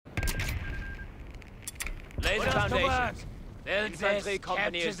Lay the foundation. Build infantry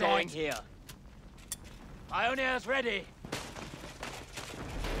company is going here. Pioneers ready.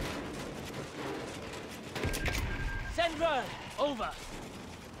 Central, over.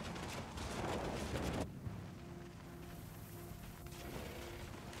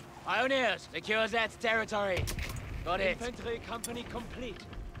 Pioneers, secure that territory. Got it. Infantry company complete.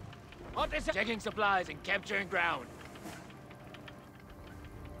 What is it? Checking supplies and capturing ground.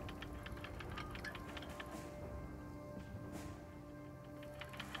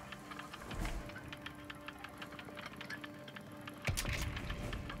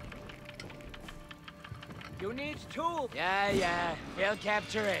 You need tools. Yeah. We'll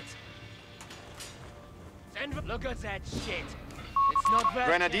capture it. Send. Look at that shit. It's not bad.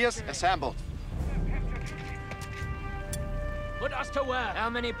 Grenadiers assembled. Put us to work. How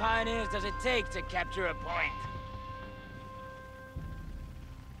many pioneers does it take to capture a point?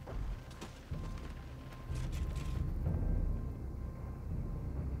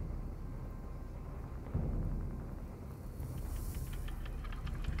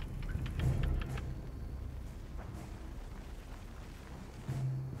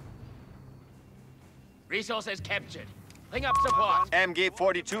 Resources captured. Bring up support.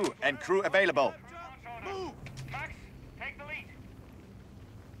 MG-42 and crew available. Move! Max, take the lead.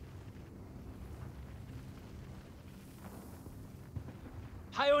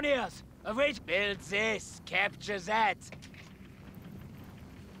 Pioneers, await. Build this. Capture that.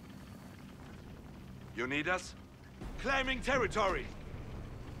 You need us? Claiming territory.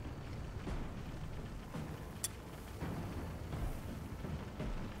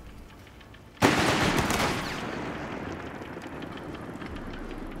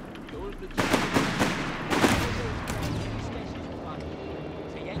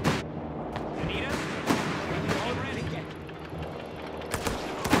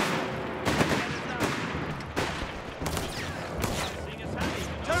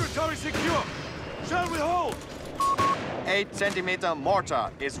 Territory secure! Shall we hold? 8-centimeter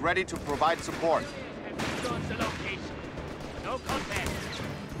mortar is ready to provide support. No contact.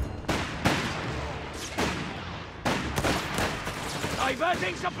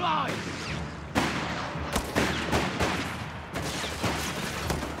 Diverting supplies!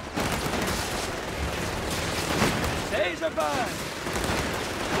 Laser burn!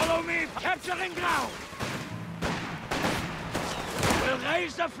 Follow me! Capturing ground! We'll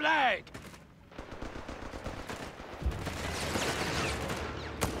raise the flag!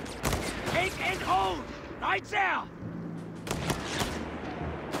 Take and hold! Right there!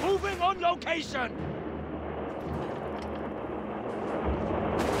 Moving on location!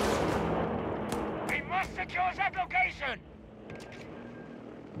 We must secure that location!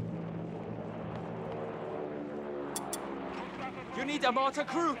 You need a mortar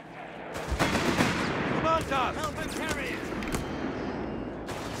crew! Command us! Help and carry it!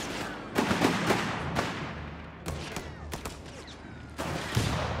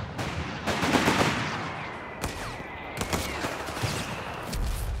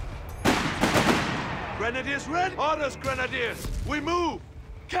 Grenadiers ready? Orders, Grenadiers! We move!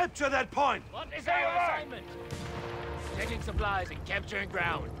 Capture that point! What is our assignment? Taking supplies and capturing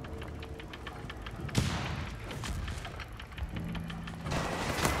ground.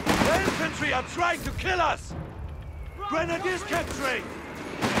 The infantry are trying to kill us! Grenadiers capturing!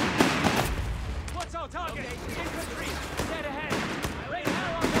 What's our target? Infantry! Dead ahead! Lay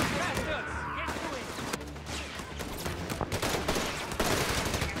hell on those bastards! Get to it!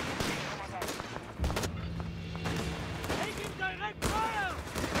 Taking direct fire!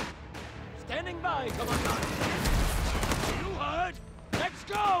 Standing by, Commandant! You heard? Let's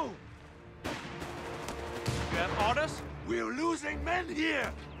go! You have orders? We're losing men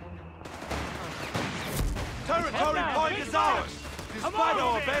here! Territory point is ours! Despite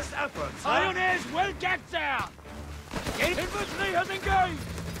our best efforts, Pioneers will get there! Infantry has engaged!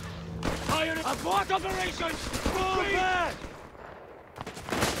 Pioneers, abort operations! move back!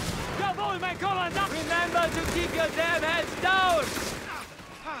 Jawohl, mein Kommandant! Remember to keep your damn heads down!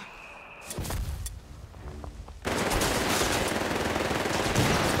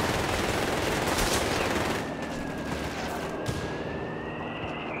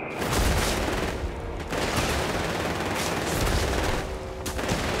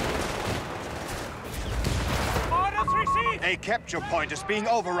 A capture point is being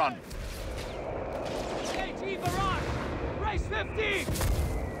overrun. KT barrage! Race 15!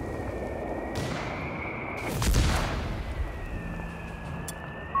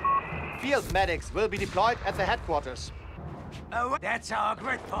 Field medics will be deployed at the headquarters. Oh, that's our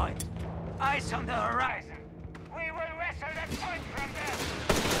grid point. Ice on the horizon. We will wrestle that point from them!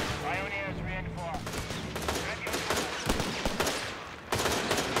 Pioneers reinforced.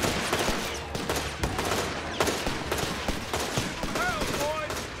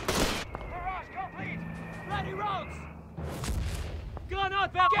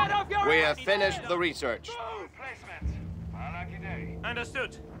 Get off your We have finished the research. Replacement. A lucky day.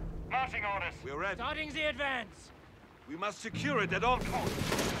 Understood. Marching orders. We're ready. Starting the advance. We must secure it at all costs.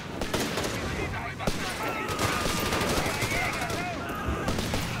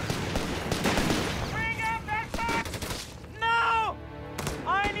 Bring up that box! No!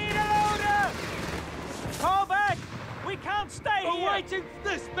 I need a loader! Fall back! We can't stay We're here! waiting.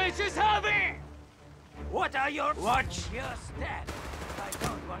 This bitch is heavy. What are your... Watch your step. I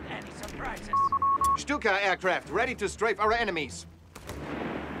don't want any surprises. Stuka aircraft ready to strafe our enemies.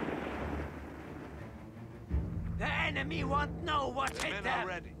 The enemy won't know what The hit men them. are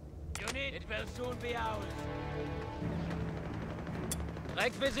ready. Unit, it will soon be ours.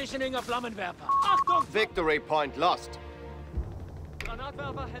 Requisitioning a Flammenwerfer. Achtung! Victory point lost.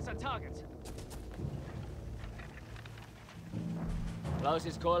 Granatwerfer has a target.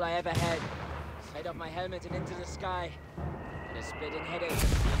 Closest call I ever had. Straight off my helmet and into the sky. And a splitting headache 3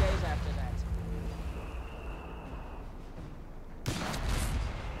 days after that.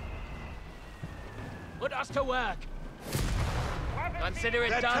 Put us to work. Consider it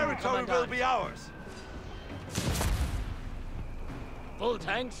That done, territory will Commandant. be ours. Full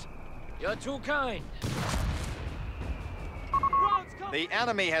tanks? You're too kind. The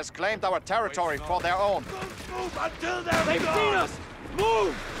enemy has claimed our territory for their own. Don't move until they're They've gone. seen us!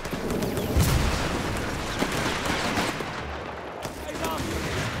 Move!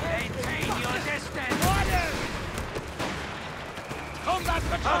 Maintain your distance. Combat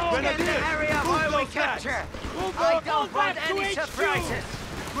patrol! In the area where we capture. I don't want any surprises.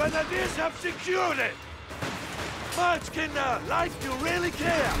 Grenadiers have secured it. March, Kinder. Life, you really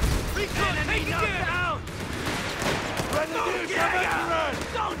care. Enemy knocked down. Grenadiers have run.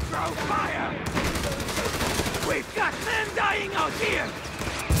 Don't throw fire. We've got men dying out here.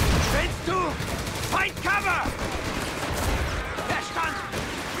 Trench 2, find cover. Verstand.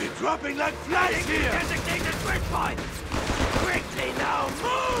 We're dropping like flies here. Designated grid point. Quickly now,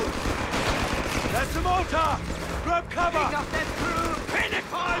 move. That's a mortar. Grab Pick cover. up that crew. Pinnacle.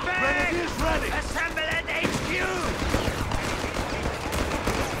 Fall back. Grenadiers ready. Assemble at HQ.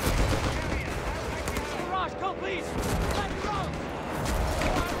 Barrage complete! Let's go!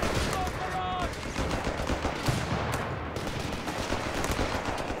 Barrage!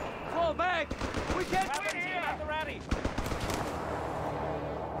 Fall back! We can't win here! At the ready!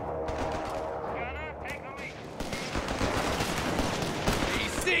 Gunner, take the lead. We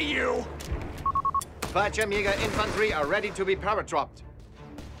see you! Fallschirmjäger infantry are ready to be paradropped.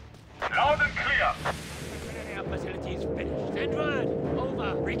 Loud and clear. Our facility's finished. Send word!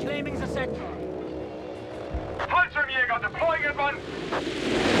 Over! Reclaiming the sector! Fallschirmjäger deploying at once.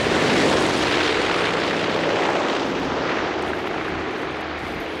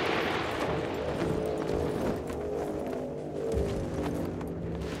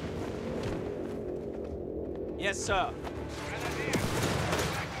 Yes, sir.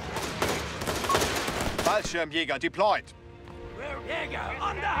 Fallschirmjäger deployed. We're Jäger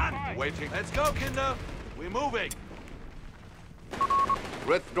on the hunt. Waiting. Let's go, Kinder. We're moving.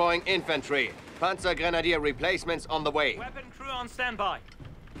 Withdrawing infantry. Panzer Grenadier replacements on the way. Weapon crew on standby.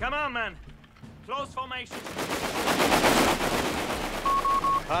 Come on, man. Close formation.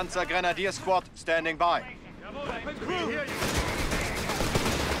 Panzer Grenadier squad standing by. Weapon crew.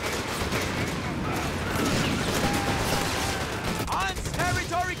 Hans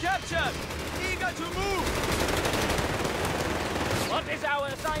territory captured! Eager to move! What is our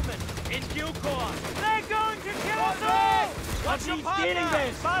assignment? In due course. They're going to kill us all! What's he stealing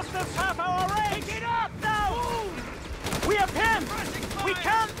this? Bastards have our range. Pick it up now! We are pinned. We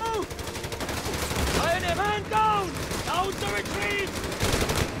can't move. Eine man down! Down to retreat!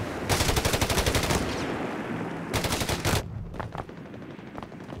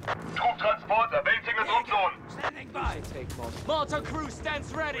 Trupptransport awaiting at Umzone. Standing by. Mortar crew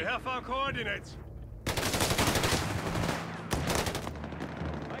stands ready! We have our coordinates.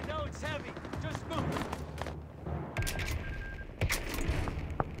 I know it's heavy. Just move.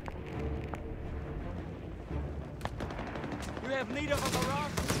 You have need of a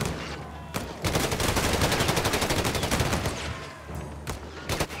barrage?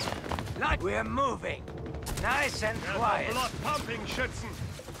 Like we're moving. Nice and quiet. Blood-pumping Schützen.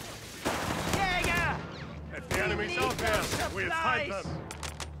 Jäger! If the enemy's out there, we'll fight them.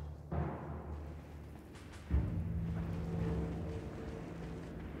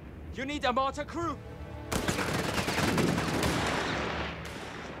 You need a mortar crew?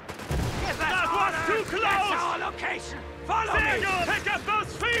 That was too close! That's our location! Follow me! Pick up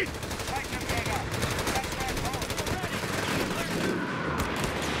those feet! Fallschirmjäger.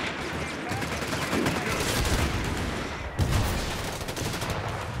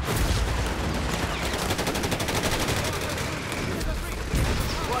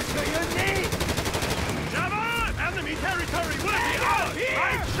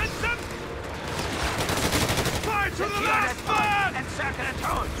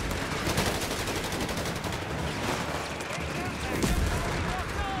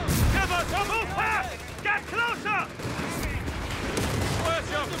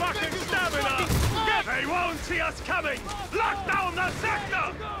 see us coming! Lock down the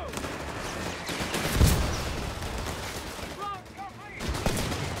sector!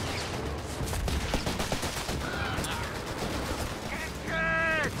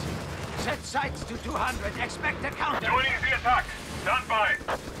 Good! Set sights to 200. Expect a counter. Joining the attack. Stand by.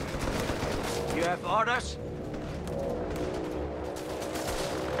 You have orders?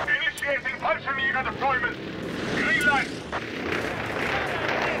 Initiating Fallschirmjäger deployment. Green light.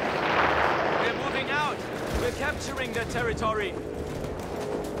 We're moving out. We're capturing the territory.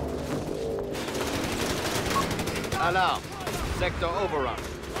 Alarm. Sector overrun.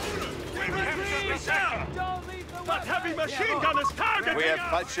 That heavy machine gun is targeting We have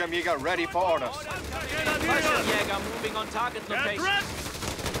us! Fallschirmjäger ready for orders. Fallschirmjäger moving on target Get location. ready!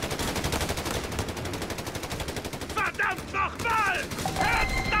 Verdammt nochmal!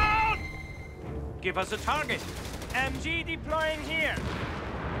 Heads down! Give us a target. MG deploying here.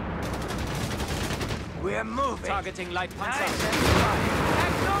 We're moving. Targeting light panzer.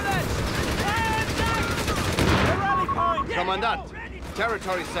 Commandant,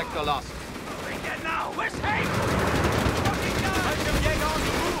 territory sector lost. Bring it now. Where's Hank? Fallschirmjäger on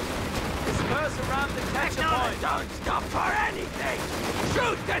the move. Disperse around the capture point. Don't stop for anything.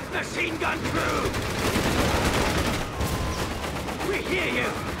 Shoot that machine gun crew. We hear you.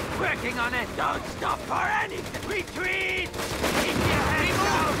 Working on it. Don't stop for anything. Retreat. Keep your hands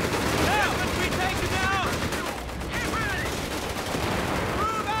down. Infantry taken out.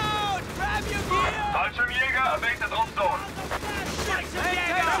 Move out. Grab your gear. Fallschirmjäger await the drop zone.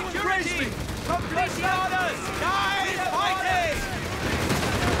 Maintain security. Complete the orders. Guys, fighting.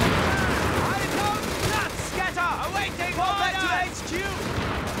 Nuts scatter. Awaiting orders. Back to HQ.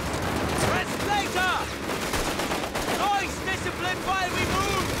 Press later. Noise discipline while we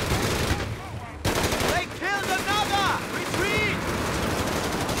move. They killed another. Retreat.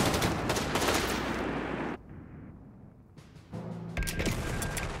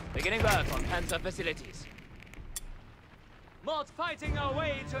 Beginning work on Panzer facilities. Mod fighting our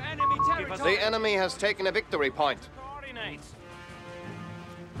way to enemy territory. The enemy has taken a victory point. Coordinates.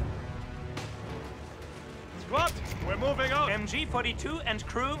 Squad, we're moving out! MG-42 and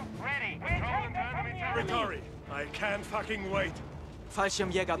crew. Ready. Territory. I can't fucking wait.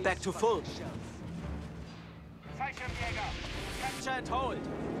 Fallschirmjäger back to full. Fallschirmjäger. Capture and hold.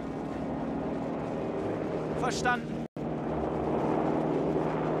 Verstanden.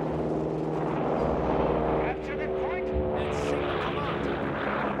 Capture the point. And signal command.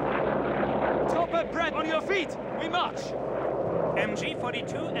 Topper Brett, on your feet. We march.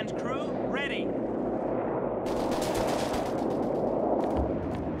 MG-42 and crew ready.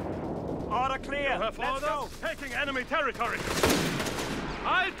 Order clear. You have Let's go. orders? Taking enemy territory.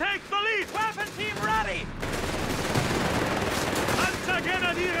 I'll take the lead! Weapon team ready.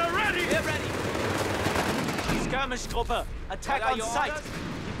 Panzergrenadier ready! We're ready. Skirmish Truppe. Attack on sight.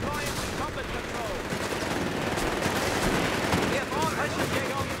 Deploying combat control. We have all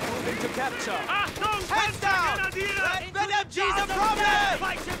Fallschirmjäger moving to capture. Achtung! Hands down! Panzergrenadier! Red MG's a problem!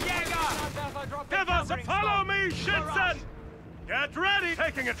 Give us a follow me, Schützen! Get ready!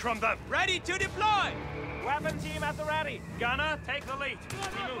 Taking it from them. Ready to deploy! Weapon team at the ready. Gunner, take the lead.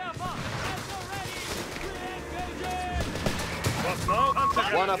 What now?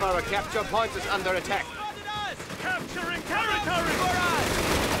 Panzergrenadier. One of our capture points is under attack. Capturing territory!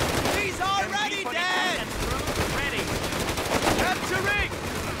 He's already MG-42 dead! and crew ready. Capturing!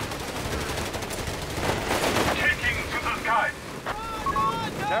 Taking to the sky.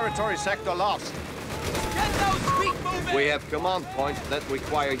 Territory sector lost. Get those feet moving! We have command points that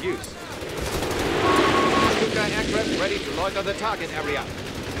require use. Stuka aircraft ready to loiter the target area.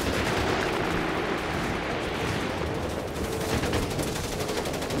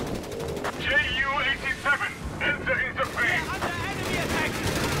 Ju-87 entering the frame. Under enemy attack!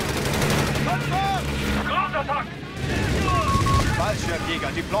 Confirm! Ground attack.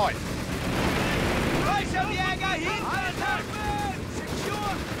 Fallschirmjäger deployed. Fallschirmjäger hier! Attack!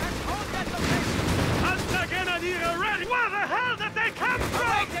 Secure and hold that location! Panzergrenadier ready! Where the hell did they come from?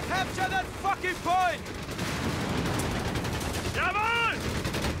 Await to capture that fucking point! Jawohl!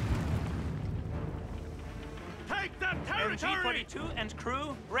 Take that territory! MG-42 and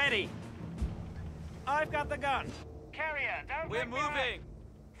crew ready. I've got the gun. Carrier, don't We're break behind. moving!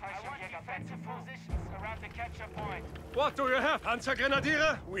 I want defensive positions around the capture point. What do you have,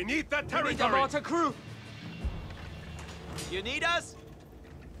 Panzergrenadier? We need that We need a territory! mortar crew! You need us?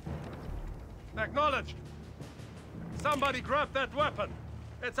 Acknowledged. Somebody grab that weapon.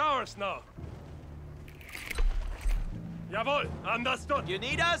 It's ours now. Jawohl, understood. You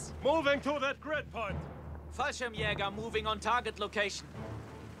need us? Moving to that grid point. Fallschirmjäger moving on target location.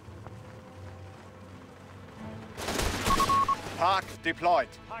 Park deployed.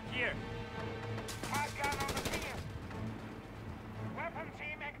 Park here. Hard gun on the field. Weapon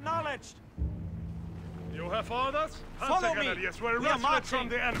team Acknowledged. You have orders? Follow me. Grenadiers will We are rescue from marching.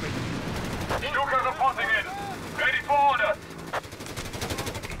 the enemy. Stuka reporting in. Ready for orders.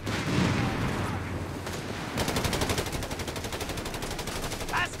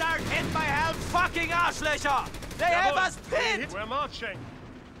 Bastard hit my helm, fucking Arschlöcher! They have us pinned! We're marching.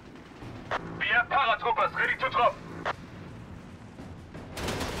 We have paratroopers ready to drop.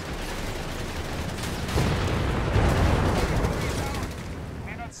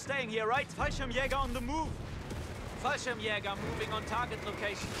 We're not staying here, right? Fallschirmjäger on the move. Fallschirmjäger moving on target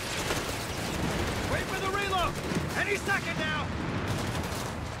location. Wait for the reload! Any second now!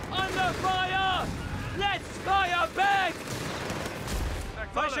 Under fire! Let's fire back!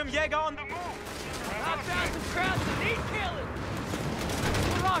 Fallschirmjäger on the move! Knock down some crowds and heat killing!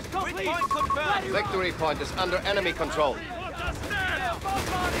 Barrage complete! Weak point confirmed! Victory point is under enemy control. They're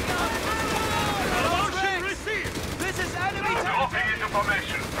bombarding us! Motion received. This is enemy Dropping into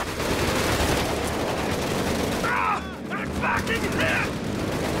formation. I'm backing here.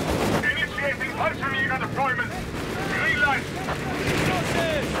 Initiating Fallschirmjäger deployment. Green light.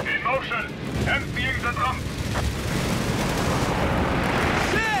 In motion. Emptying the drum.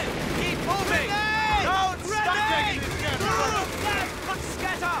 Shit! Keep moving! Don't stop! Move!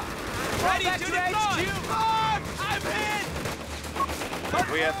 Scatter! Ready to HQ! I'm hit!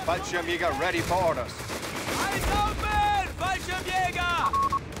 We have Fallschirmjäger ready for orders. Eyes open!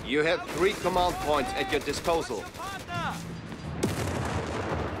 Fallschirmjäger! You have 3 command points at your disposal. Partner!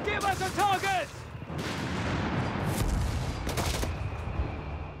 Give us a target!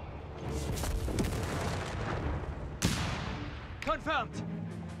 Confirmed!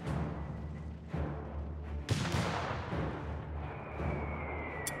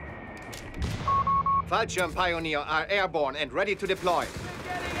 Fallschirm Pioneer are airborne and ready to deploy. We're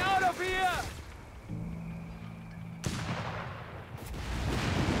getting out of here!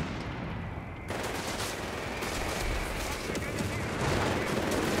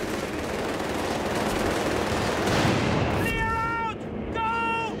 Clear out.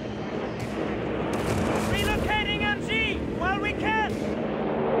 Go. Relocating MG while we can.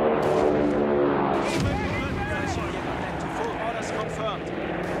 Fallschirmjäger back to full. Orders confirmed.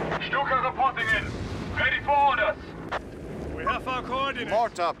 Stuka reporting in. Ready for orders. We have our coordinates.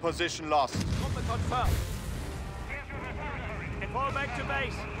 Mortar position lost. Truppe confirmed. And fall back to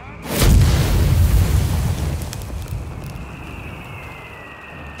base.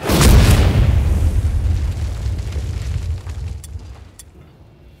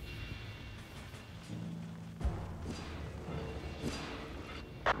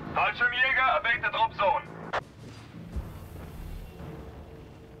 Fallschirmjäger await the drop zone.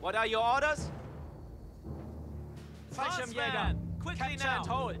 What are your orders? Fallschirmjäger, quickly now. And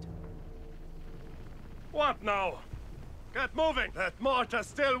hold. What now? Get moving. That mortar's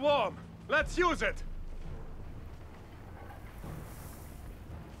still warm. Let's use it.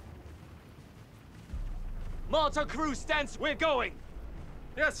 Mortar crew stands, we're going!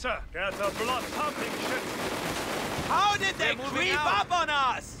 Yes, sir. Get the blood pumping shit. How did they We're moving creep out. up on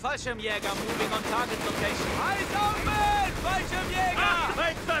us? Fallschirmjäger moving on target location. Eyes open! Fallschirmjäger!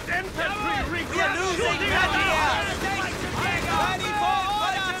 Make that infantry regret. We are losing shooting men at here! us. Fallschirmjäger! Ready for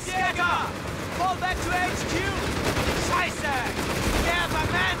orders, Jäger! Fall back to HQ! Scheiße! Get the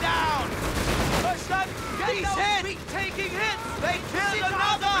man down! Verstanden! He's hit! Taking hits! They killed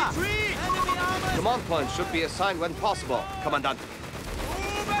another! Enemy armor! Command points should be assigned when possible, Commandant.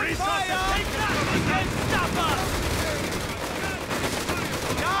 Move and Resources fire! taken. Nothing can stop us!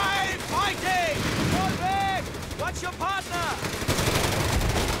 Die fighting! Fall back! Watch your partner!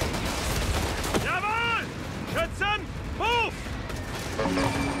 Jawohl! Schützen, move!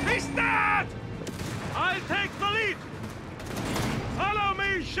 Nicht that! I'll take the lead! Follow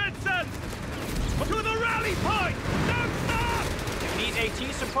me, Schützen! To the rally point! Don't stop! Need AT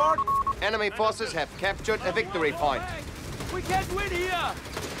support? Enemy forces have captured a victory point. We can't win here!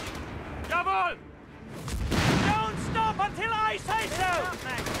 Jawohl! Don't stop until I say so!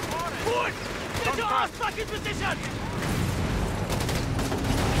 Push! Get your ass back in position!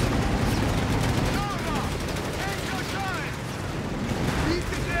 Keep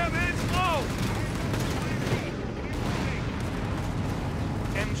the damn heads low!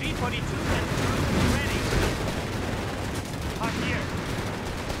 MG-42 and ready. Park here.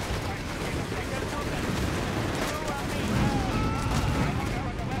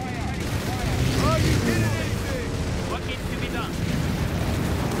 What needs to be done?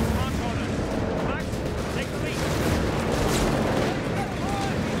 Front order. Max, take the lead.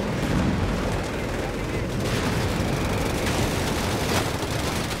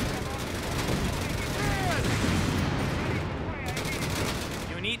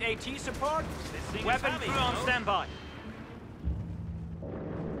 AT support? Weapon crew on standby.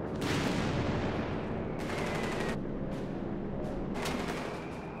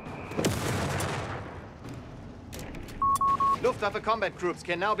 Luftwaffe combat groups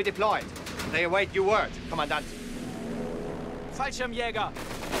can now be deployed. They await your word, Commandant. Fallschirmjäger!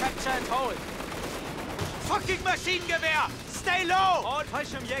 Capture and hold! Fucking Maschinengewehr! Stay low! All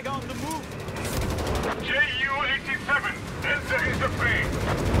Fallschirmjäger on the move! Ju-87, enter interface.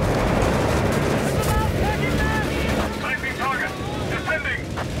 Sniper target, descending.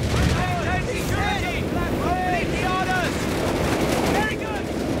 Taking ready! Complete the orders! Very good!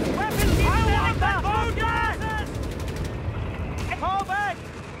 Weapons I want that boat gases! Fall back!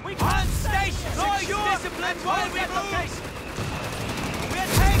 We On can't station! Secure Discipline while we move! location.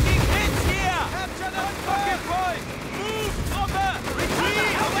 We're taking hits here! Capture the fucking point! Move! Over!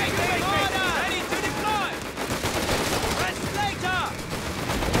 Retreat! Awaiting order! Ready to deploy! Rest later!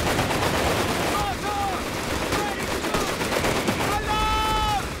 Mortar! Ready to...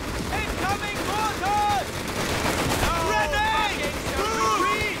 Alarm! Incoming mortars! Grenade!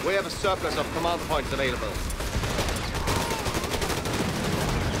 Move! We have a surplus of command points available.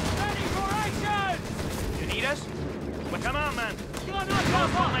 Ready for action! You need us? Well, come on, man. You're not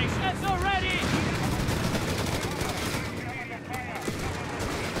formation. It's already!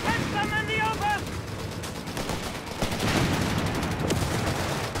 Catch them in the open!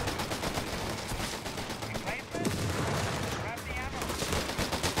 Grab the ammo.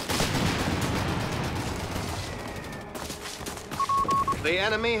 The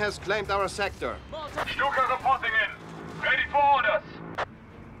enemy has claimed our sector. Stuka reporting in. Ready for orders.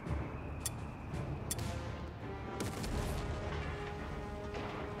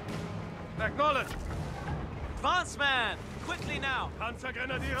 Acknowledge! Advance man! Quickly now!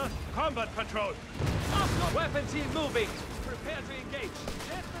 Panzergrenadier, combat patrol. Weapon team moving! Prepare to engage!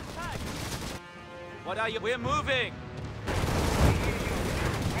 What are you? We're moving!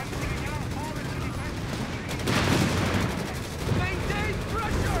 Maintain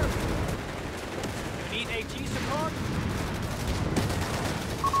pressure! Need AT support?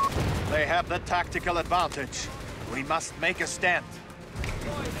 They have the tactical advantage. We must make a stand.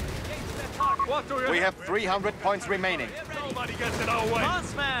 What do you We have 300 points remaining. Nobody gets in our way.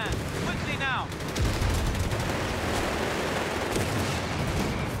 Advance man! Quickly now!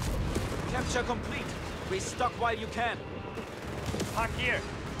 Capture complete. Restock while you can. Pack here.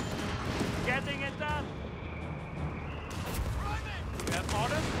 Getting it done. You have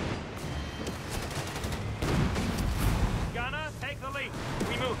orders? Gunner, take the lead.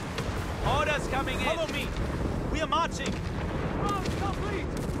 We move. Orders coming in. Follow me. We are marching. Round complete.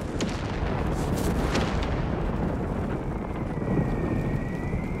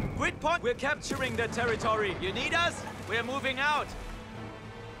 Grid point. We're capturing the territory. You need us? We're moving out.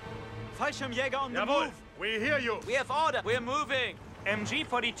 Fallschirmjäger on the Jawohl, move. we hear you. We have order. We're moving.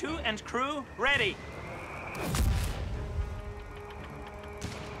 MG-42 and crew ready.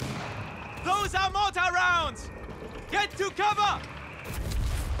 Those are mortar rounds. Get to cover.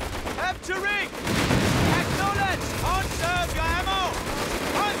 Capturing. Acknowledge. Conserve your ammo.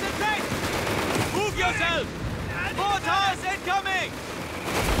 Concentrate. Move yourself. Mortars incoming.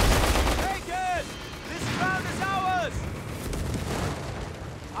 Take it. This ground is ours.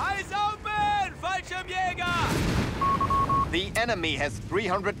 Eyes open, Fallschirmjäger. The enemy has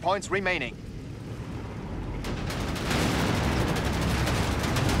 300 points remaining.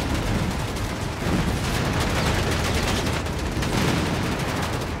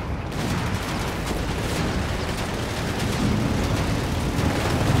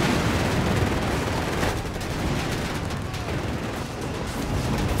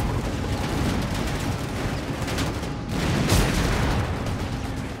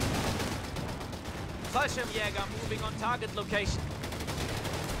 Fallschirmjäger moving on target location.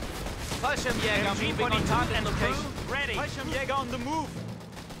 Fallschirmjäger moving on target location. Ready. Fallschirmjäger on the move.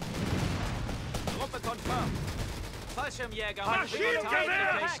 Gruppe confirmed. Fallschirmjäger moving on target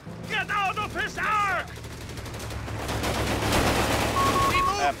Maschinengewehr! location. Get out of his arc! We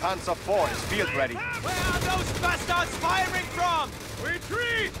move! Panzer IV is field ready. Where are those bastards firing from?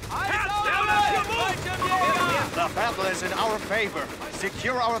 Retreat! Eyes Hands open! down as you move! Fallschirmjäger! The battle is in our favor.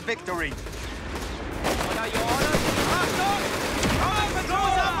 Secure our victory. What are your orders? Achtung! Cover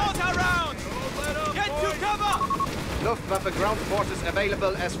those are mortar rounds! Get to cover! Luftwaffe ground forces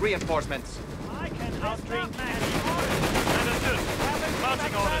available as reinforcements. I can outdrink any orders. Understood.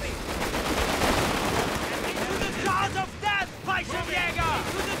 Marching orders. To the jaws of death, Fallschirmjäger!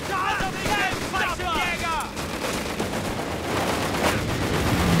 To the jaws of death, Fallschirmjäger!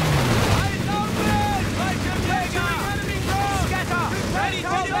 Eyes open, Fallschirmjäger! Scatter! Ready to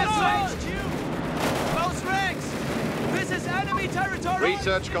defend!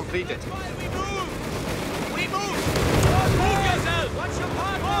 Research completed. We move! We move! Move yourself! Watch your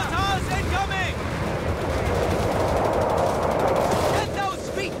part! Mortars incoming! Get those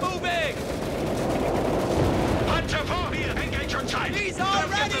feet moving! Panzer 4 here! Engage on sight! He's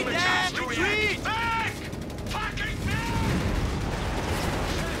already there! Retreat! Back! Fucking back!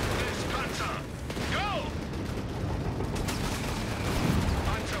 This Panzer! Go!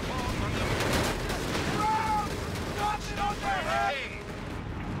 Panzer 4 on the move! Got it on their head!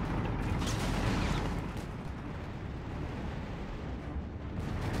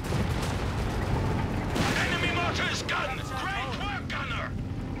 Enemy mortars gun! Great work, gunner!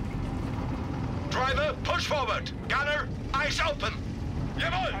 Driver, push forward! Gunner, eyes open!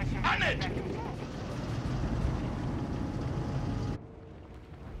 Jawohl! On it!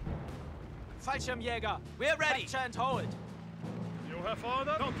 Fallschirmjäger, we're ready! Capture and hold! You have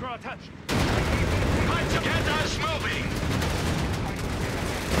order? Don't draw attention. Panzer, get us moving!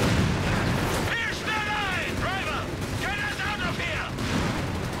 Pierce the line! Driver, get us out of here!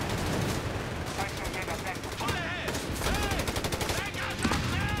 Pull ahead! Hey! Take us up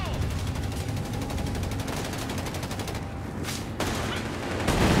now!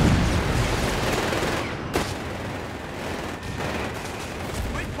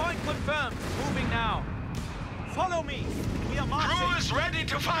 Point confirmed. Moving now. Follow me. We are marching. Crew is ready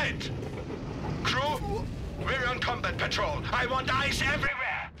to fight! Crew, we're on combat patrol. I want eyes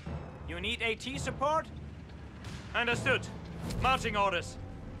everywhere! You need AT support? Understood. Marching orders.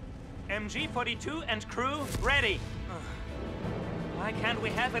 MG-42 and crew ready. Why can't we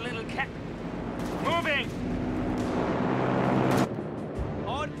have a little Moving!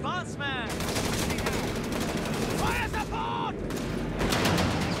 Advancement! Fire support!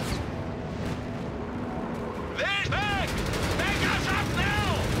 There's back! Back us up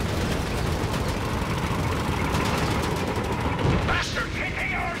now! Bastard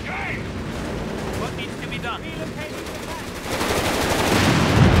kicking our time! What needs to be done?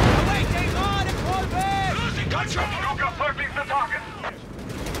 Awaiting order, Colby! Losing control! Luca flirting the target!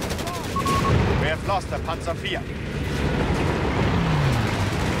 We have lost the Panzer 4.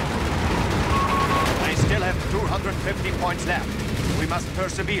 They still have 250 points left. We must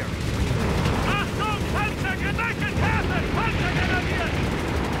persevere. Achtung! Panzer Gedanken Käse! Panzer Grenadier!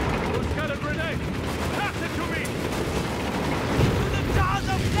 Who's got a grenade? Pass it to me! To the jaws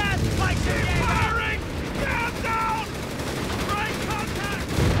of death, Fallschirmjäger! Firing! Stand down! Right contact!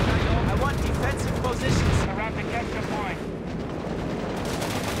 I want defensive positions. Around the capture point.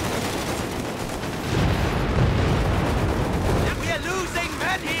 We are losing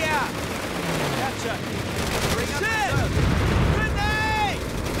men here! Capture! Bring up reserve! Grenade!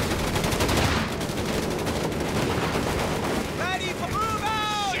 Ready for move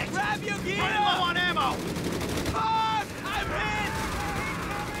out! Shit. Grab your gear! Running low on ammo! Fuck! I'm hit!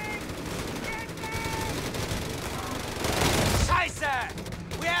 Scheiße!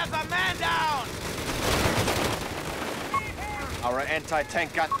 We have a man down! Our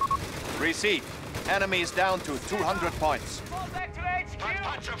anti-tank gun. Receive. Enemy is down to 200 points. Fall back to HQ!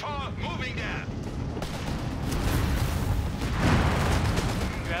 Panzer 4 moving there!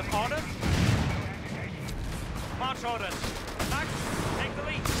 You have orders? March orders. Max, take the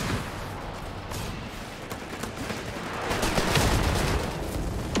lead.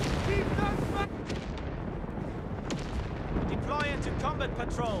 Deploy into combat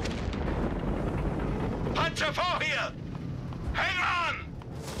patrol. Panzer 4 here! Hang on!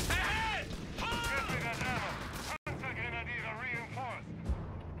 Ahead! Panzer Grenadier are reinforced.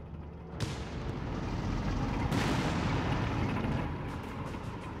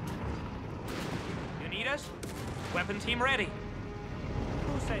 You need us? Weapon team ready.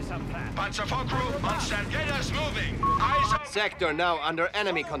 Who says something? Panzer 4 crew on stand. Get us moving! Eyes up! Sector now under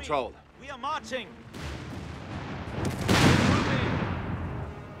enemy Follow me. control. We are marching. Moving.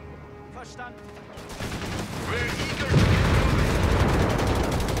 Verstanden. We're eager to get moving!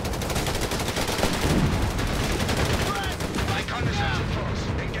 Reconnaissance force,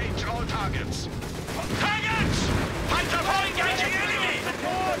 engage all targets. Targets! Panzer 4 engaging enemy!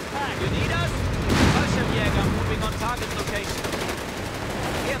 You need us? Fallschirmjäger moving on target location.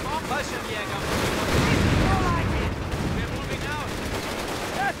 We have all Fallschirmjäger moving on. We're moving out.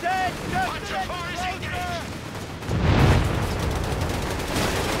 That's it! Panzer 4 is engaged!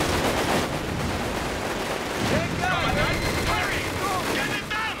 Commandant, hurry! Get it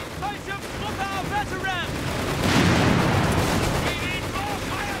done! Fallschirmgruppe auf Veteran! We need more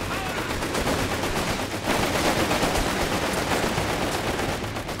firepower!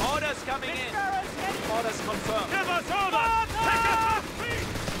 Orders coming in. Orders confirmed. Give us orders! Take us off feet!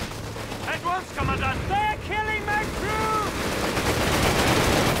 At once, Commandant! They're killing my crew!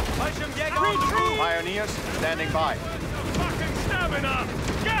 Fallschirmjäger on the move! Pioneers standing by. Fucking stamina!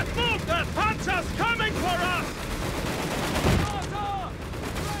 Get moved! The Panzer's coming for us!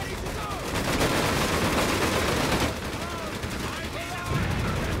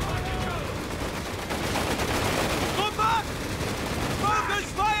 Truppe! Focus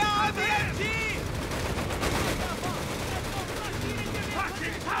fire on the MG!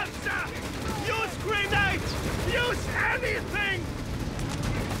 Fucking Panzer! Use grenades! Use anything!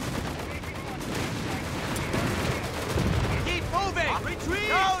 Keep moving! Retreat!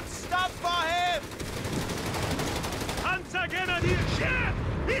 Don't stop for him! Panzergrenadier! Shit!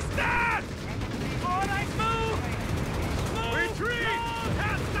 He's dead! All right, move! Move! Retreat!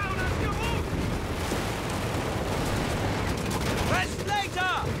 Hands down as you move! Rest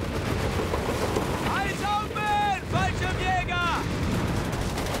later! Eyes open! Fallschirmjäger!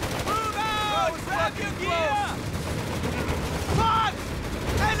 Move out! Grab your gear! Fuck!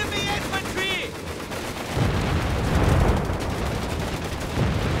 Enemy infantry!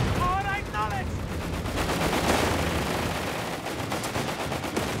 All right, knowledge!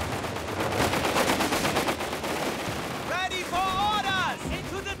 Ready for orders!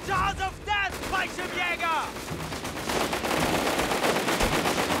 Into the jaws of death, Fallschirmjäger!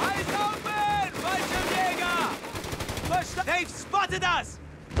 Eyes open! Fallschirmjäger! They've spotted us!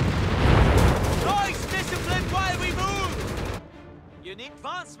 Noise discipline while we move! You need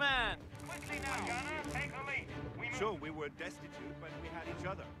advancement! Quickly now, Gunner, take the lead. We move. Sure, we were destitute, but we had each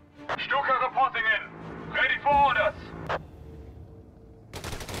other. Stuka reporting in. Ready for orders.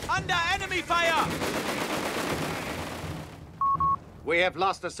 Under enemy fire! We have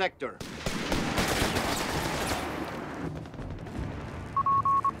lost a sector.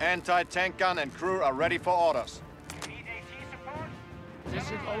 Anti-tank gun and crew are ready for orders. Need AT support? This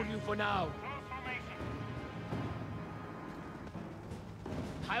should hold you for now. Close formation.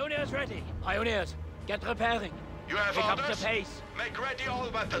 Pioneers ready. Pioneers, get repairing. You have Pick up orders? the pace. Make ready all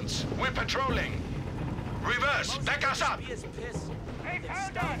weapons. We're patrolling. Reverse. Back us up. He is pissed. Hey, They've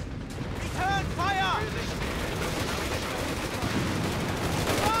pound stopped. us! Return fire!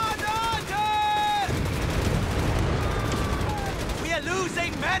 On order! We are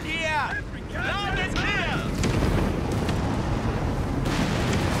losing men here! Ground is clear!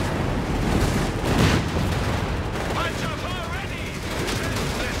 Panzer fire ready. Send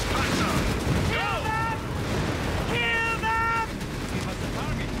this Panzer. Go! Kill them!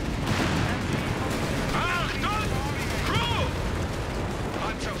 Achtung! Crew!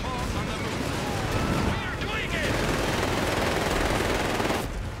 Panzer 4 on the move. We're doing it!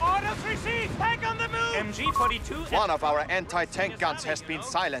 Orders received! Back on the move! MG-42 One of our anti-tank guns has been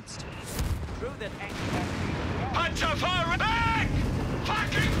silenced. Through that Panzer fire back!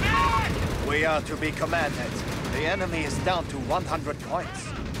 Fucking back! We are to be commanded. The enemy is down to 100 points.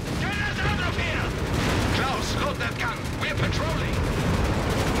 Get us out of here! Klaus, load that gun. We're patrolling.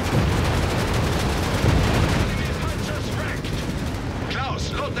 Enemy Panzer's wrecked.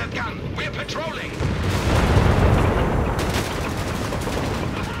 Klaus, load that gun. We're patrolling.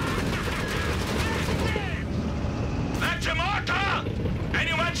 That's a mortar!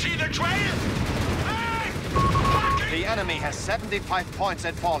 Anyone see the trail? Hey! Fucking The enemy has 75 points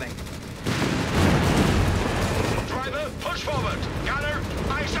and falling. driver, push forward. Gunner,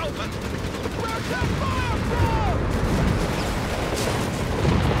 eyes open. Where's that fire from?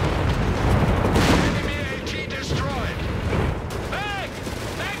 Enemy AT destroyed. Back!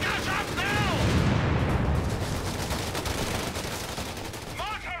 Back us up now!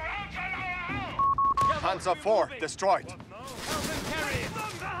 Mortar rounds on our hull! Panzer 4 destroyed. Help him carry it!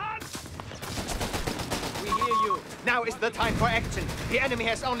 We hear you. Now is the time for action. The enemy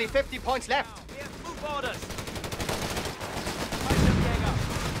has only 50 points left. We have move orders. Fallschirmjäger,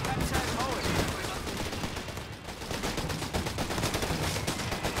 capture and hold.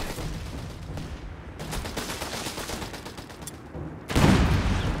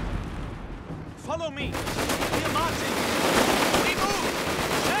 Follow me. We're marching. We move.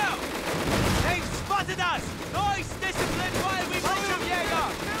 Now. They've spotted us. Noise discipline while we move. Fallschirmjäger,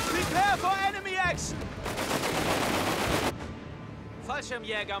 prepare for enemy action.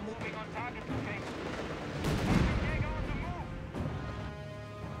 Fallschirmjäger moving. Moving on target location. Fallschirmjäger on the move!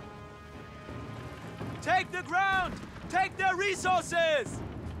 Take the ground. Take their resources.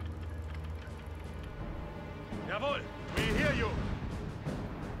 Jawohl, we hear you.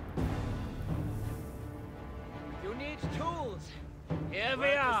 You need tools. Here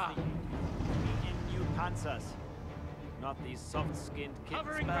we are. In new panzers. Not these soft-skinned kids,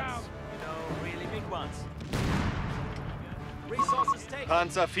 Covering but, ground. you know, really big ones. Resources taken.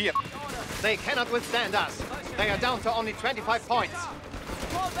 Panzer 4. They cannot withstand us. They are down to only 25 points.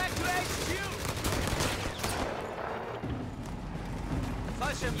 Fall back to HQ!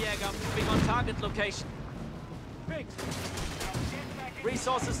 Fallschirmjäger moving on target location. Fixed.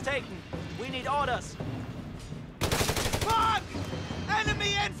 Resources taken. We need orders. Fuck!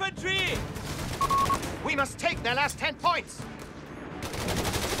 Enemy infantry! We must take their last 10 points!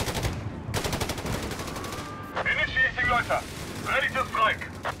 Initiating Läufer. Ready to strike.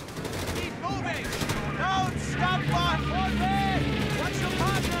 Keep moving! Don't stop for forward! Watch your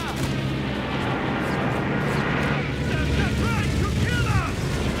partner! They're trying to kill us!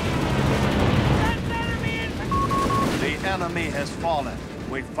 That's enemy infantry! The enemy has fallen.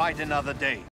 We fight another day.